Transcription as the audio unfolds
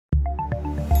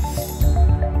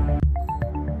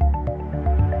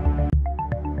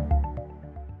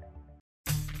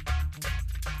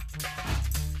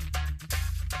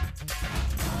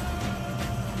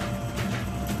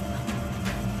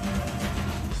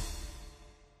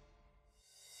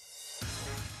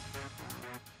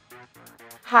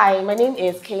Hi, my name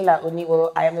is Kaylah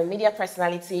Oniwo. I am a media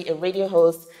personality, a radio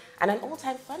host, and an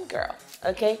all-time fun girl,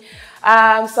 okay?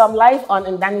 So I'm live on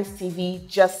NdaniTV,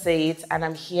 Just Say It, and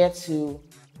I'm here to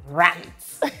rant.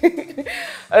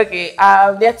 Okay,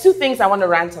 there are two things I want to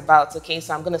rant about, okay?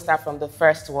 So I'm going to start from the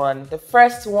first one. The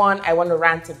first one I want to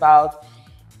rant about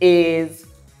is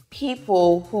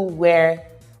people who wear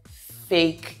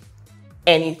fake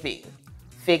anything.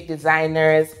 Fake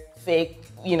designers, fake,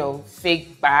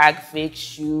 fake bag, fake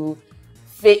shoe,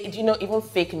 fake, even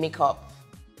fake makeup.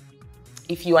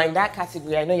 If you are in that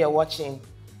category, I know you're watching,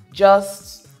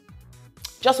 just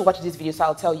watch this video so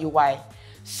I'll tell you why.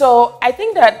 So I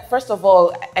think that, first of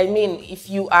all, I mean, if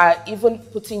you are even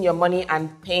putting your money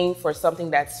and paying for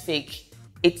something that's fake,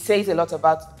 it says a lot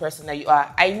about the person that you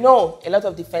are. I know a lot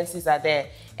of defenses are there.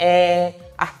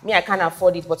 Me, I can't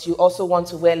afford it, but you also want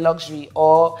to wear luxury.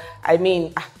 Or, I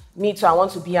mean, me too, I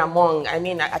want to be among. I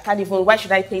mean, I can't even, why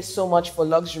should I pay so much for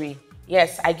luxury?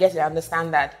 Yes, I get it, I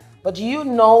understand that. But do you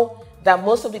know that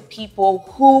most of the people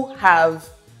who have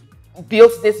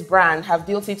built this brand have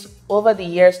built it over the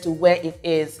years to where it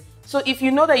is? So if you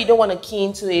know that you don't want to key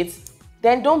into it,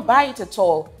 then don't buy it at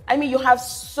all. I mean, you have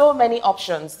so many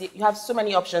options. You have so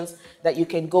many options that you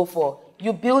can go for.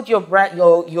 You build your brand,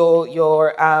 your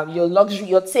luxury,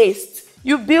 your taste.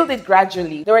 You build it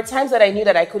gradually. There were times that I knew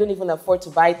that I couldn't even afford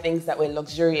to buy things that were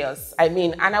luxurious. I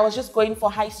mean, and I was just going for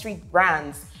high street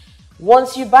brands.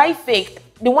 Once you buy fake,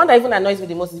 the one that even annoys me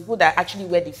the most is people that actually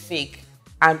wear the fake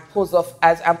and pose it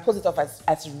off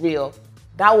as real.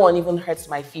 That one even hurts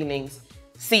my feelings.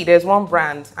 See, there's one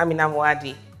brand,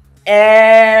 Ndani.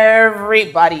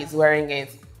 Everybody is wearing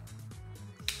it.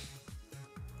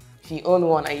 If you own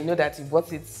one and you know that you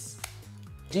bought it,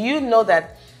 do you know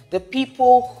that the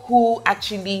people who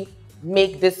actually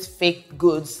make these fake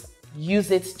goods use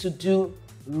it to do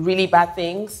really bad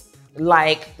things?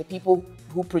 Like the people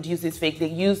who produce this fake, they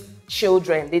use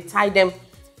children, they tie them,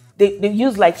 they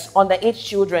use like underage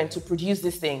children to produce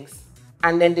these things,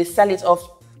 and then they sell it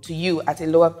off to you at a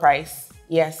lower price.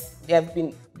 Yes, they've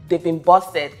been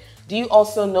busted. Do you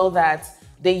also know that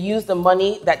they use the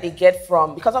money that they get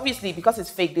from, because obviously because it's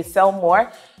fake, they sell more,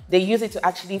 they use it to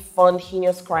actually fund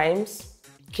heinous crimes,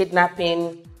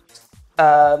 kidnapping,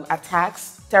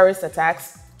 attacks, terrorist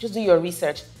attacks. Just do your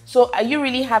research. So are you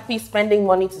really happy spending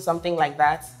money to something like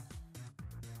that?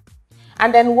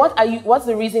 And then what's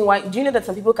the reason why? Do you know that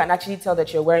some people can actually tell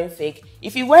that you're wearing fake?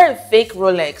 If you wear a fake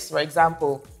Rolex, for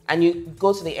example, and you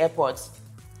go to the airport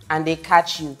and they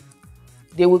catch you,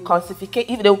 they will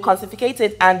confiscate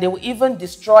it and they will even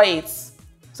destroy it.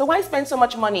 So why spend so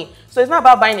much money? So it's not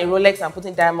about buying a Rolex and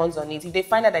putting diamonds on it. If they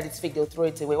find out that it's fake, they'll throw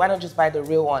it away. Why not just buy the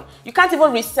real one? You can't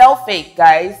even resell fake,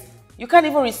 guys. You can't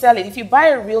even resell it. If you buy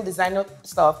a real designer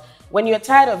stuff, when you're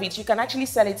tired of it, you can actually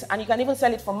sell it, and you can even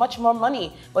sell it for much more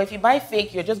money. But if you buy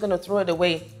fake, you're just going to throw it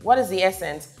away. What is the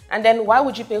essence? And then why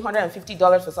would you pay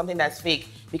 $150 for something that's fake?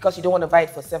 Because you don't want to buy it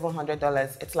for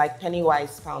 $700. It's like penny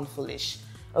wise, pound foolish.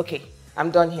 Okay, I'm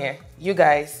done here. You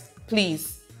guys,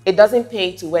 please, it doesn't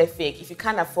pay to wear fake. If you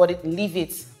can't afford it, leave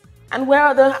it. And wear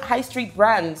other high street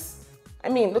brands. I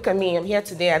mean, look at me. I'm here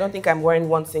today. I don't think I'm wearing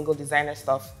one single designer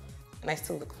stuff, and I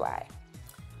still look fly.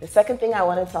 The second thing I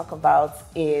want to talk about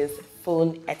is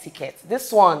phone etiquette.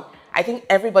 This one, I think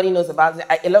everybody knows about it.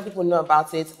 A lot of people know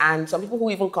about it, and some people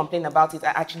who even complain about it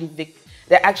are actually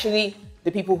they're actually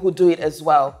the people who do it as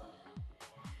well.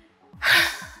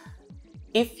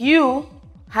 If you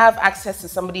have access to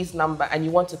somebody's number and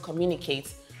you want to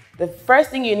communicate, the first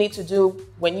thing you need to do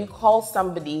when you call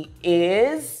somebody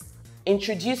is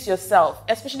introduce yourself,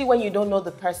 especially when you don't know the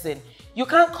person. You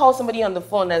can't call somebody on the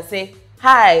phone and say,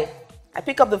 hi. I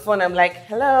pick up the phone, I'm like,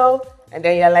 hello. And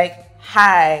then you're like,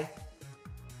 hi.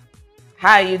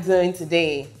 How are you doing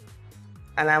today?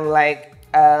 And I'm like,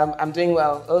 I'm doing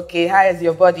well. Okay, how is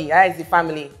your body? How is the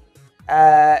family?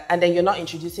 And then you're not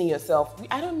introducing yourself.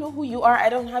 I don't know who you are. I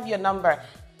don't have your number.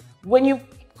 When you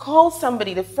call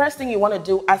somebody, the first thing you want to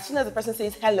do, as soon as the person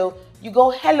says hello, you go,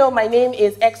 hello, my name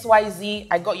is XYZ.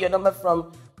 I got your number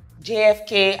from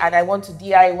JFK and I want to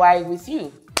DIY with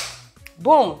you.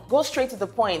 Boom, go straight to the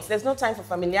point. There's no time for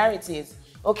familiarities,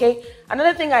 okay?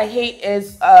 Another thing I hate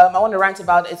is, I want to rant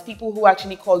about, is people who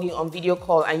actually call you on video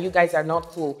call and you guys are not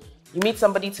cool. You meet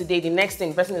somebody today, the next thing,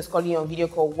 the person is calling you on video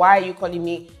call. Why are you calling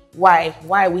me? Why?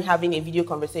 Why are we having a video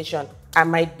conversation? I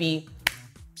might be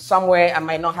somewhere, I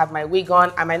might not have my wig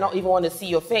on, I might not even want to see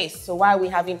your face. So why are we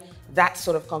having that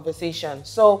sort of conversation?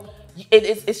 So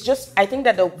it's just, I think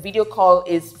that the video call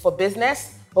is for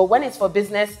business, but when it's for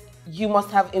business, you must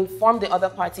have informed the other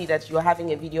party that you're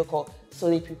having a video call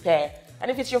so they prepare. And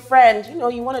if it's your friend, you know,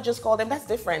 you want to just call them, that's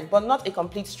different. But not a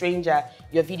complete stranger,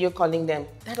 you're video calling them.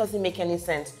 That doesn't make any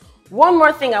sense. One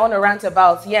more thing I want to rant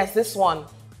about. Yes, this one.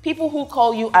 People who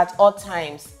call you at odd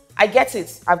times. I get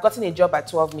it. I've gotten a job at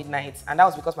 12 midnight, and that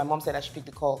was because my mom said I should pick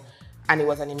the call, and it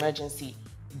was an emergency.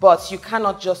 But you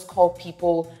cannot just call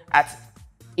people at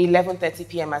 11:30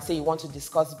 p.m. and say you want to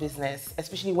discuss business,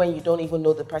 especially when you don't even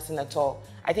know the person at all.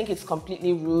 I think it's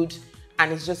completely rude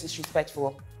and it's just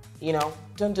disrespectful. You know,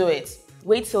 don't do it.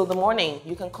 Wait till the morning.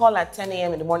 You can call at 10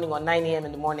 a.m. in the morning or 9 a.m.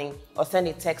 in the morning or send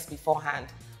a text beforehand.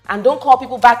 And don't call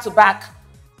people back to back.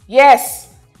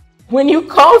 Yes, when you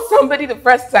call somebody the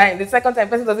first time, the second time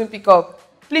person doesn't pick up,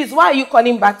 please, why are you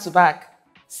calling back to back?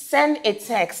 Send a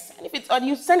text. And if it's, or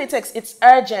you send a text, it's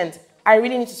urgent. I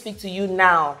really need to speak to you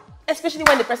now. Especially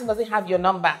when the person doesn't have your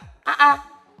number.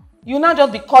 You now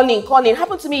just be calling. It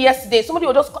happened to me yesterday. Somebody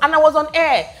was just, and I was on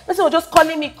air. Person was just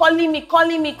calling me. And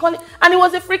it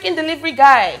was a freaking delivery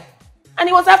guy. And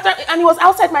he was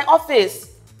outside my office.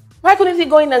 Why couldn't he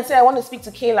go in and say, I want to speak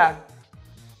to Kaylah?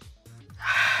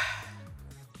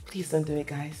 Please don't do it,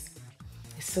 guys.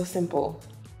 It's so simple.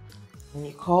 When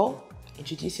you call,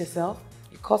 introduce yourself.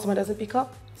 You call someone doesn't pick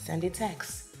up, send a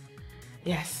text.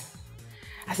 Yes.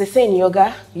 As I say in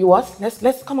yoga, you what?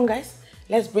 Let's come on, guys.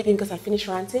 Let's breathe in because I finished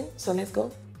ranting. So let's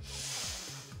go.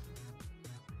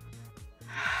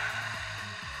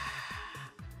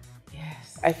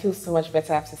 Yes, I feel so much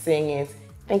better after saying it.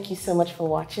 Thank you so much for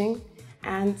watching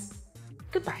and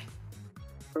goodbye.